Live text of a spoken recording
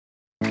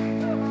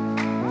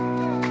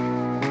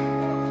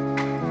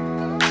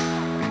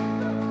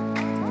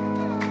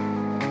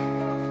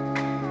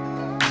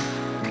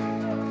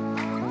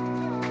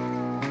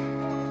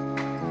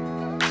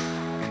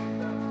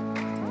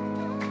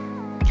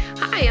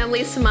I'm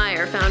Lisa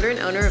Meyer, founder and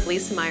owner of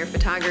Lisa Meyer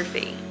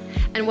Photography.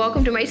 And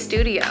welcome to my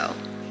studio.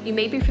 You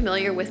may be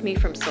familiar with me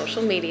from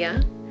social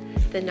media,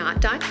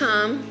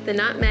 TheKnot.com, The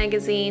Knot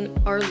magazine,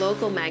 or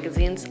local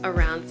magazines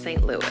around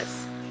St.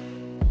 Louis.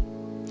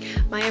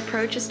 My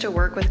approach is to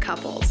work with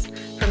couples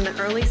from the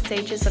early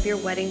stages of your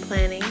wedding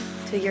planning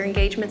to your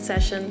engagement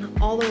session,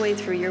 all the way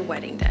through your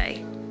wedding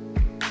day.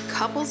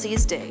 Couples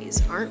these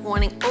days aren't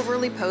wanting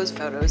overly posed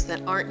photos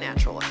that aren't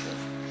natural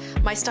looking.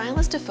 My style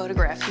is to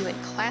photograph you in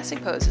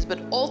classic poses, but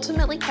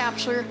ultimately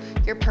capture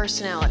your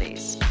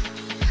personalities.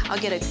 I'll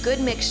get a good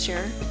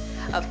mixture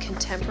of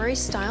contemporary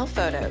style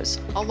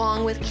photos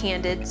along with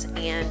candids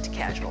and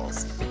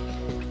casuals.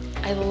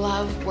 I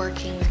love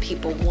working with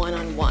people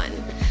one-on-one,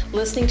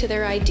 listening to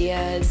their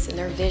ideas and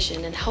their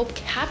vision and help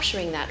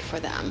capturing that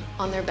for them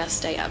on their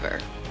best day ever,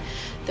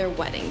 their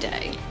wedding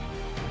day.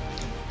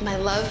 My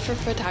love for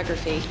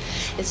photography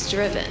is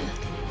driven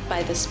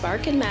by the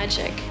spark and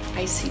magic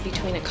I see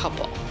between a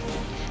couple.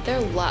 Their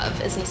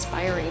love is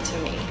inspiring to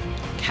me,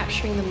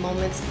 capturing the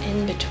moments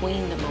in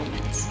between the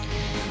moments,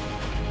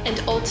 and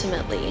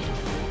ultimately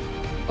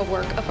a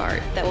work of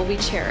art that will be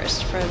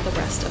cherished for the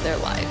rest of their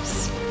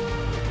lives.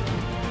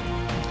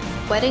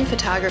 Wedding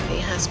photography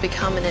has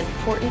become an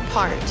important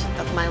part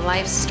of my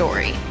life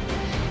story.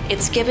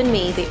 It's given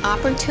me the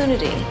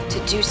opportunity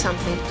to do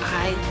something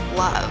I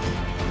love.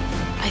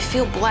 I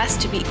feel blessed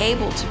to be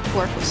able to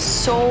work with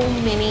so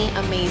many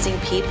amazing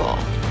people.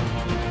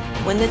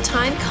 When the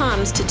time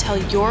comes to tell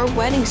your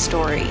wedding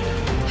story,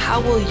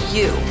 how will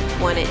you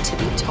want it to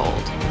be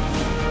told?